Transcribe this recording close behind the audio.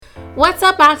What's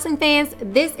up, boxing fans?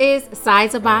 This is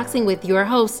Sides of Boxing with your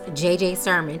host, JJ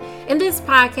Sermon. In this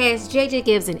podcast, JJ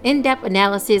gives an in-depth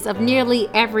analysis of nearly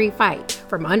every fight,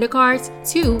 from undercards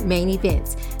to main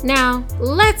events. Now,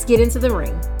 let's get into the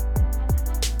ring.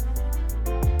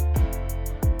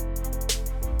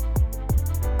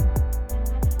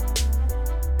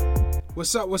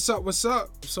 What's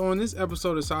up? So in this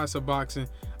episode of Sides of Boxing,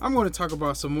 I'm going to talk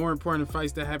about some more important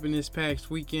fights that happened this past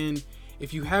weekend.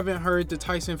 If you haven't heard the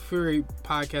Tyson Fury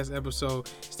podcast episode,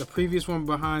 it's the previous one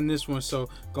behind this one, so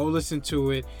go listen to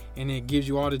it, and it gives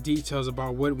you all the details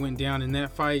about what went down in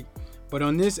that fight. But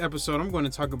on this episode, I'm going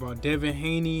to talk about Devin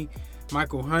Haney,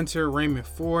 Michael Hunter, Raymond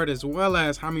Ford, as well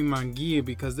as Jaime Munguia,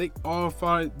 because they all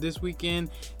fought this weekend,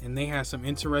 and they had some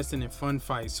interesting and fun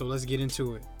fights, so let's get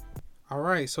into it.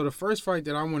 Alright, so the first fight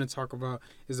that I want to talk about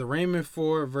is the Raymond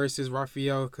Ford versus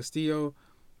Rafael Castillo.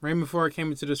 Raymond Ford came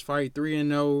into this fight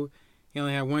 3-0. He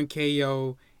only had one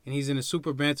KO, and he's in the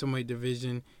super bantamweight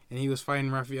division, and he was fighting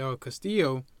Rafael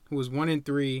Castillo, who was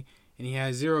 1-3, and he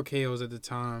had 0 KOs at the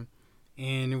time.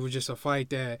 And it was just a fight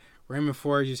that Raymond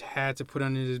Ford just had to put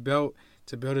under his belt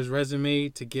to build his resume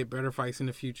to get better fights in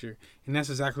the future. And that's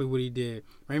exactly what he did.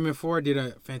 Raymond Ford did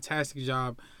a fantastic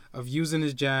job of using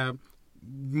his jab,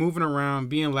 moving around,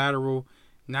 being lateral,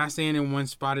 not staying in one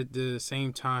spot at the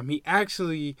same time. He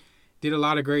actually did a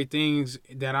lot of great things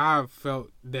that I felt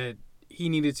that he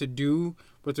needed to do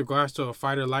with regards to a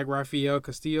fighter like Rafael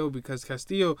Castillo, because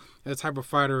Castillo is the type of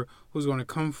fighter who's going to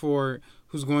come forward,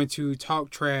 who's going to talk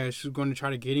trash, who's going to try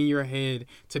to get in your head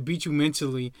to beat you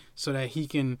mentally so that he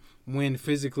can win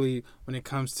physically when it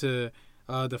comes to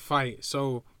the fight.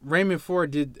 So Raymond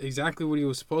Ford did exactly what he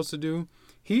was supposed to do.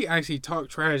 He actually talked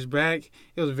trash back.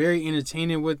 It was very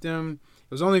entertaining with them.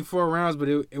 It was only 4 rounds, but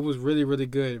it was really, really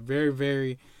good.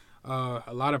 Very, a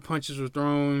lot of punches were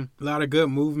thrown, a lot of good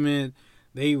movement.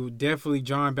 They were definitely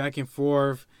jawing back and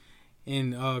forth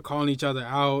and calling each other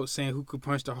out, saying who could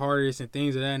punch the hardest and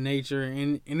things of that nature.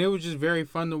 And it was just very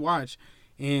fun to watch.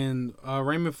 And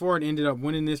Raymond Ford ended up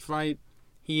winning this fight.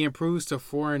 He improves to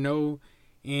 4-0,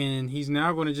 and he's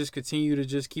now going to just continue to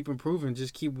just keep improving,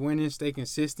 just keep winning, stay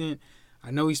consistent. I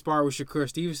know he sparred with Shakur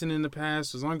Stevenson in the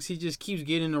past. As long as he just keeps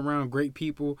getting around great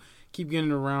people, keep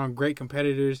getting around great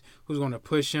competitors who's going to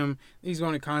push him, he's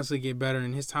going to constantly get better,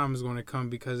 and his time is going to come,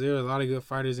 because there are a lot of good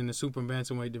fighters in the super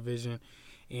bantamweight division,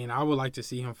 and I would like to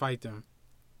see him fight them.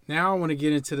 Now I want to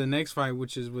get into the next fight,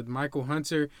 which is with Michael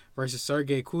Hunter versus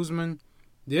Sergey Kuzmin.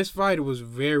 This fight was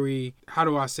very,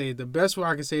 the best way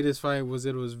I can say this fight was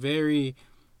it was very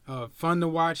fun to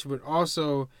watch, but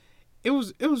also it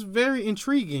was very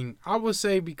intriguing, I would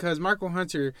say, because Michael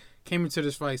Hunter came into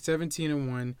this fight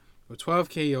 17-1 with 12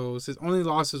 KOs. His only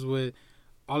losses with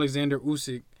Alexander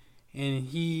Usyk, and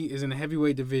he is in the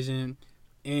heavyweight division.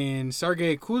 And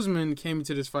Sergey Kuzmin came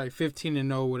into this fight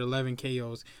 15-0 with 11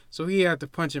 KOs, so he had the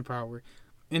punching power.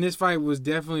 And this fight was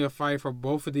definitely a fight for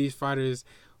both of these fighters,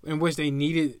 in which they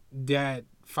needed this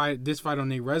fight on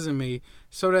their resume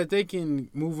so that they can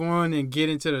move on and get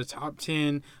into the top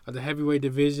 10 of the heavyweight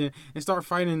division and start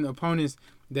fighting opponents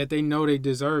that they know they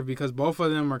deserve, because both of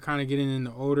them are kind of getting in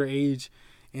the older age,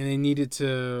 and they needed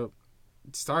to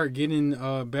start getting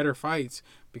better fights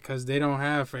because they don't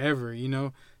have forever,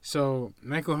 So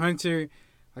Michael Hunter,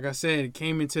 like I said,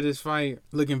 came into this fight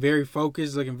looking very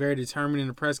focused, looking very determined in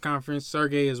the press conference.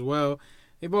 Sergey as well.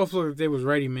 They both looked like they was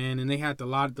ready, man, and they had a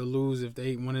lot to lose if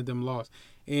one of them lost.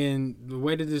 And the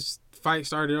way that this fight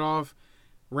started off,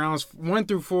 rounds 1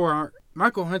 through 4,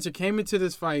 Michael Hunter came into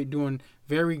this fight doing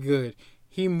very good.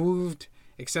 He moved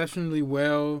exceptionally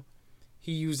well.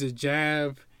 He used his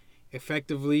jab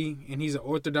effectively, and he's an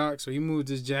orthodox, so he moved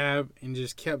his jab and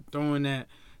just kept throwing that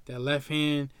left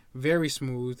hand very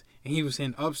smooth. And he was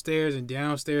hitting upstairs and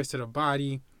downstairs to the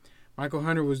body. Michael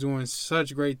Hunter was doing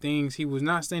such great things. He was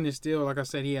not standing still. Like I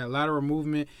said, he had lateral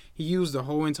movement. He used the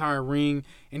whole entire ring,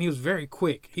 and he was very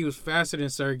quick. He was faster than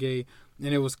Sergey,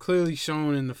 and it was clearly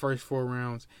shown in the first 4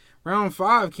 rounds. Round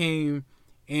 5 came,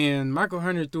 and Michael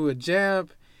Hunter threw a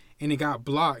jab, and it got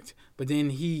blocked. But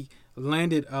then he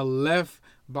landed a left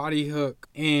body hook,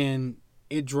 and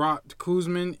it dropped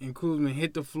Kuzmin, and Kuzmin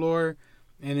hit the floor.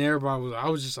 And I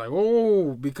was just like,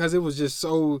 oh, because it was just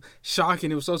so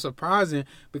shocking. It was so surprising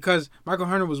because Michael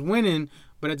Hunter was winning,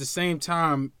 but at the same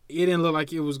time, it didn't look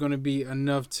like it was going to be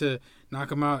enough to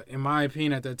knock him out. In my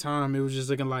opinion, at that time, it was just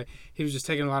looking like he was just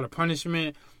taking a lot of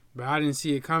punishment, but I didn't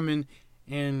see it coming.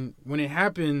 And when it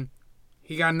happened,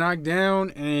 he got knocked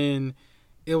down, and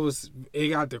it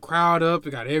got the crowd up. It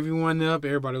got everyone up.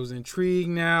 Everybody was intrigued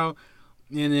now.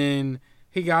 And then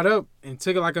he got up and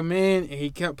took it like a man, and he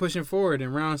kept pushing forward.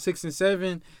 In round 6 and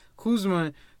 7,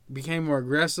 Kuzma became more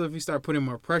aggressive. He started putting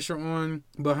more pressure on.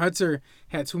 But Hunter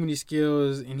had too many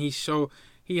skills, and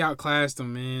he outclassed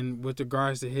him, man, with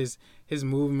regards to his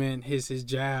movement, his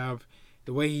jab,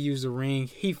 the way he used the ring.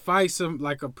 He fights him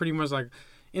like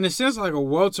in a sense, like a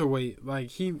welterweight. Like,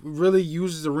 he really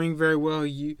uses the ring very well.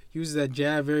 He uses that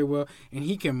jab very well, and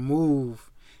he can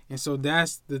move. And so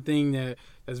that's the thing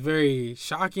that's very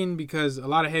shocking, because a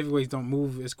lot of heavyweights don't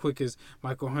move as quick as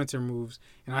Michael Hunter moves.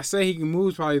 And I say he can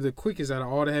move probably the quickest out of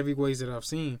all the heavyweights that I've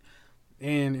seen.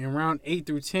 And in round 8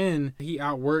 through 10, he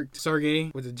outworked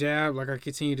Sergey with the jab, like I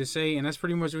continue to say. And that's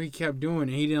pretty much what he kept doing.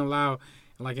 And he didn't allow,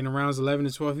 like in the rounds 11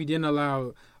 to 12, he didn't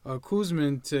allow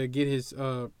Kuzmin to get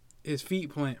his feet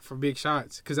plant for big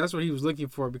shots, because that's what he was looking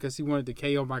for, because he wanted to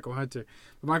KO Michael Hunter.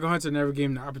 But Michael Hunter never gave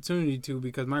him the opportunity to,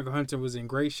 because Michael Hunter was in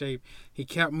great shape. He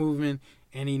kept moving,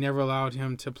 and he never allowed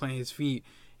him to plant his feet.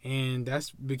 And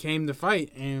that became the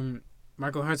fight. And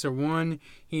Michael Hunter won.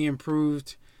 He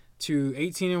improved to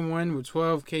 18-1 with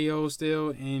 12 KOs still,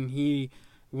 and he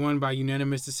won by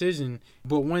unanimous decision.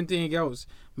 But one thing else,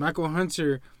 Michael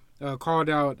Hunter called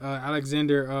out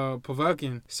Alexander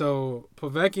Povetkin. So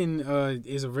Povetkin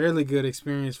is a really good,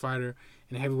 experienced fighter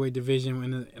in the heavyweight division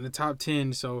in the top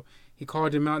 10. So he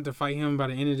called him out to fight him by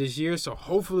the end of this year. So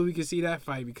hopefully we can see that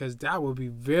fight, because that will be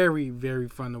very, very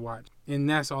fun to watch. And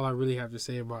that's all I really have to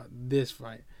say about this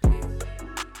fight.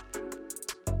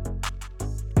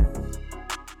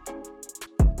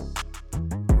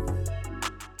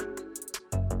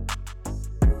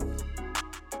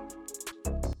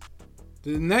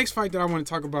 The next fight that I want to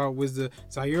talk about was the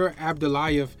Zaire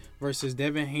Abdullayev versus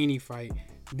Devin Haney fight.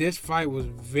 This fight was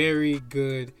very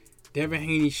good. Devin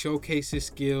Haney showcased his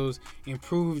skills and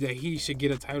proved that he should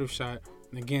get a title shot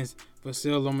against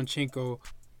Vasyl Lomachenko.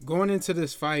 Going into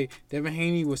this fight, Devin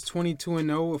Haney was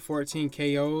 22-0 with 14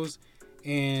 KOs,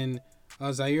 and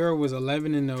Zaire was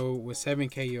 11-0 with 7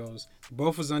 KOs.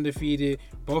 Both was undefeated.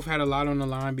 Both had a lot on the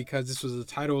line, because this was a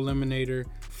title eliminator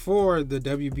for the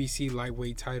WBC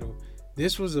lightweight title.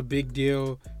 This was a big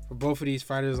deal for both of these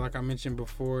fighters, like I mentioned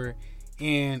before.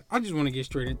 And I just want to get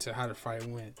straight into how the fight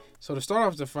went. So to start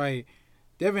off the fight,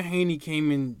 Devin Haney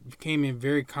came in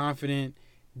very confident,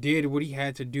 did what he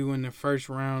had to do in the first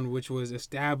round, which was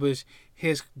establish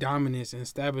his dominance and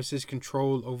establish his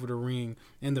control over the ring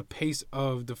and the pace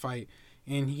of the fight.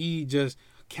 And he just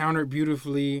countered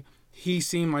beautifully. He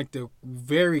seemed like the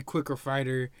very quicker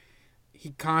fighter.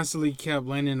 He constantly kept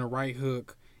landing the right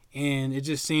hook. And it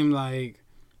just seemed like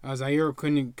Zaire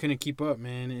couldn't keep up,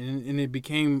 man. And it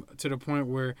became to the point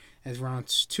where as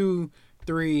rounds 2,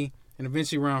 3, and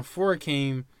eventually round 4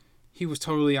 came, he was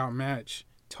totally outmatched,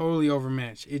 totally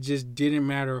overmatched. It just didn't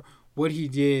matter what he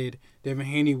did. Devin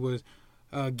Haney was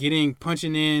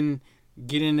punching in,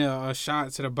 getting a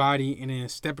shot to the body, and then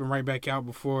stepping right back out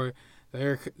before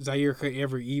Zaire could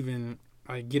ever even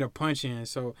get a punch in.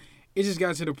 So it just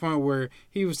got to the point where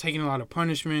he was taking a lot of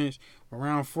punishments. When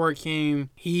round 4 came,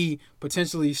 he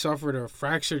potentially suffered a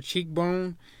fractured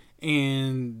cheekbone,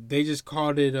 and they just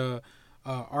called it a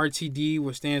RTD,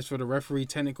 which stands for the referee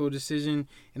technical decision.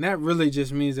 And that really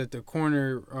just means that the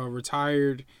corner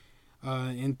retired,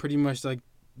 and pretty much like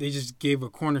they just gave a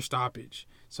corner stoppage.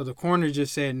 So the corner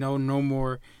just said no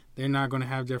more. They're not going to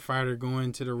have their fighter go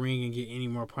into the ring and get any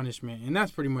more punishment. And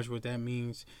that's pretty much what that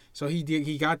means. So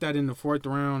he got that in the 4th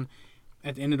round,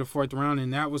 at the end of the 4th round,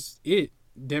 and that was it.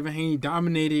 Devin Haney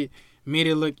dominated, made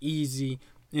it look easy,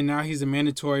 and now he's a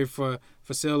mandatory for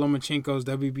Vasyl Lomachenko's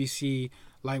WBC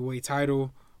lightweight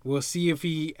title. We'll see if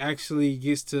he actually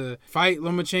gets to fight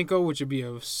Lomachenko, which would be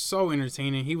so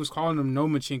entertaining. He was calling him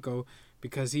Nomachenko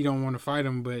because he don't want to fight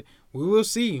him, but we will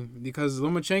see, because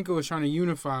Lomachenko is trying to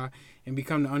unify and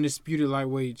become the undisputed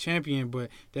lightweight champion, but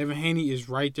Devin Haney is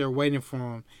right there waiting for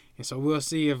him. And so we'll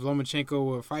see if Lomachenko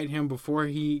will fight him before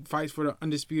he fights for the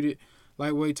undisputed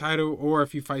lightweight title, or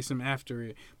if he fights him after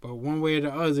it. But one way or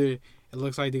the other, it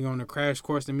looks like they're going to crash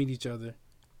course to meet each other.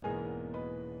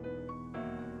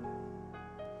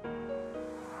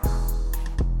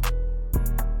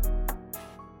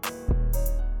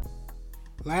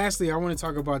 Lastly, I want to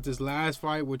talk about this last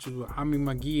fight, which was Jaime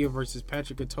Munguia versus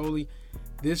Patrick Catoli.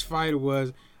 This fight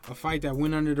was a fight that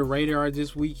went under the radar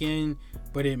this weekend,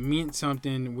 but it meant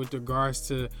something with regards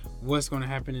to what's going to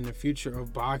happen in the future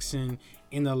of boxing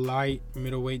in the light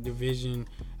middleweight division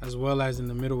as well as in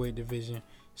the middleweight division.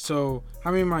 So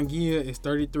Jaime Munguia is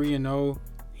 33-0.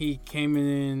 He came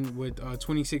in with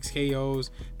 26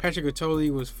 KOs. Patrick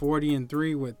Catoli was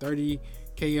 40-3 with 30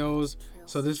 KOs.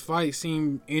 So this fight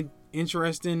seemed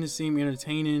interesting, it seemed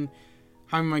entertaining.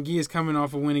 Jaime Munguia is coming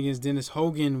off a win against Dennis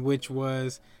Hogan, which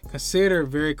was considered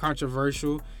very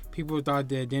controversial. People thought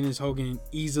that Dennis Hogan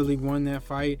easily won that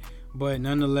fight, but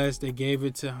nonetheless, they gave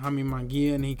it to Jaime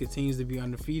Munguia, and he continues to be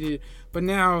undefeated. But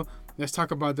now, let's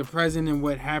talk about the present and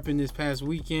what happened this past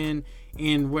weekend.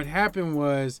 And what happened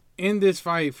was, in this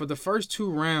fight, for the first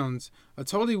 2 rounds,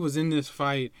 Ottoli was in this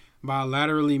fight by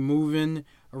laterally moving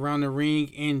around the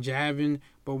ring and jabbing.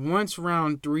 But once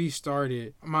round 3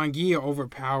 started, Munguia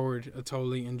overpowered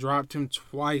Ottoli and dropped him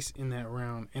twice in that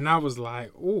round. And I was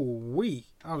like, ooh-wee.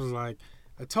 I was like,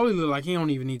 Ottoli looked like he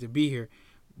don't even need to be here.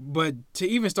 But to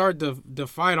even start the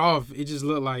fight off, it just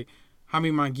looked like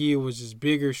Jaime Munguia was just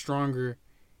bigger, stronger,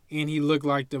 and he looked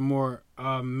like the more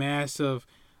massive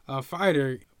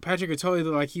fighter. Patrick Ottoli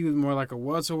looked like he was more like a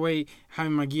welterweight.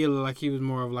 Jaime Munguia looked like he was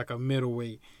more of like a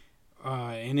middleweight.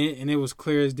 And it was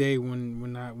clear as day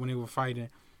when they were fighting.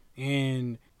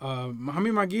 And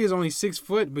Jaime Munguia is only 6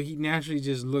 foot, but he naturally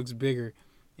just looks bigger.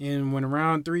 And when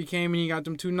round 3 came and he got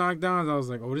them 2 knockdowns, I was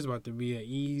like, oh, this is about to be an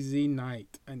easy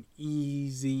night. An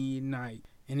easy night.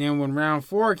 And then when round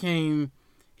 4 came,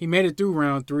 he made it through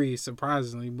round 3,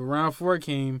 surprisingly. But round 4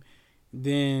 came,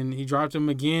 then he dropped him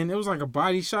again. It was like a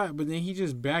body shot, but then he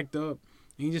just backed up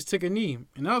and he just took a knee.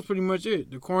 And that was pretty much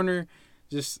it. The corner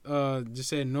just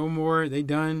said no more. They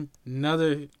done.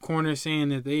 Another corner saying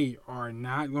that they are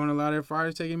not going to allow their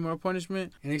fighters to take any more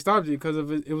punishment. And they stopped it because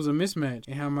of it was a mismatch.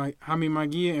 And Jaime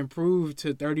Munguia improved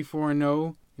to 34-0. You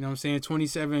know what I'm saying?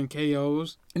 27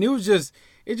 KOs. And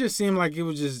it just seemed like it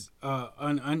was just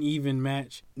an uneven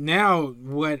match. Now,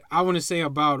 what I want to say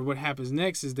about what happens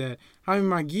next is that Jaime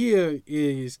Munguia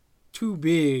is too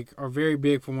big or very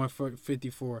big for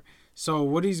 154. So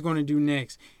what he's going to do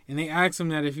next? And they asked him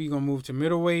that if he's going to move to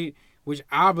middleweight, which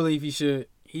I believe he should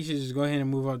just go ahead and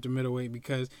move up to middleweight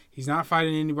because he's not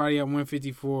fighting anybody at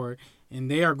 154.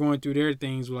 And they are going through their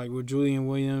things like with Julian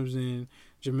Williams and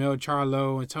Jermell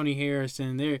Charlo and Tony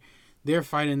Harrison. They're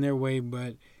fighting their way,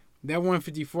 but that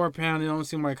 154 pound, it don't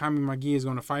seem like Jaime Munguia is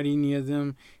going to fight any of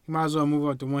them. He might as well move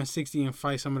up to 160 and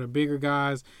fight some of the bigger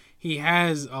guys. He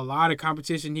has a lot of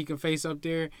competition he can face up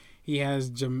there. He has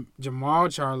Jermall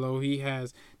Charlo. He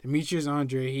has Demetrius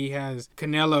Andre. He has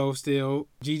Canelo still.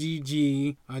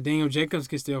 GGG. Daniel Jacobs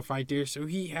can still fight there. So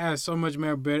he has so much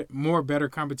more better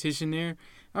competition there.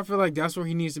 I feel like that's where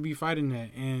he needs to be fighting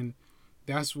at. And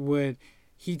that's what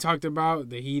he talked about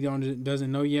that he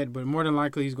doesn't know yet. But more than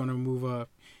likely, he's going to move up.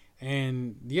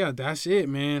 And, yeah, that's it,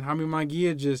 man. Jaime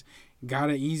Munguia just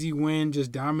got an easy win,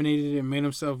 just dominated it and made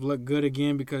himself look good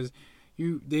again because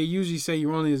they usually say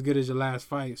you're only as good as your last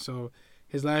fight. So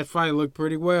his last fight looked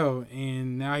pretty well,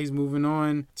 and now he's moving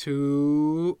on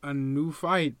to a new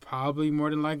fight, probably more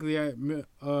than likely at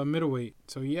middleweight.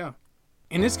 So, yeah.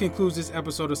 And this concludes this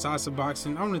episode of Salsa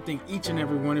Boxing. I want to thank each and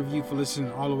every one of you for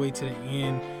listening all the way to the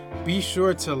end. Be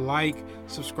sure to like,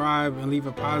 subscribe, and leave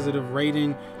a positive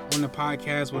rating on the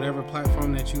podcast, whatever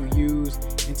platform that you use.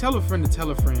 And tell a friend to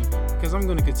tell a friend, because I'm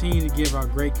going to continue to give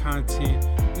out great content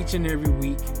each and every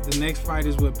week. The next fight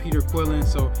is with Peter Quillin,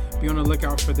 so be on the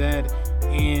lookout for that.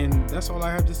 And that's all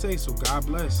I have to say, so God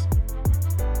bless.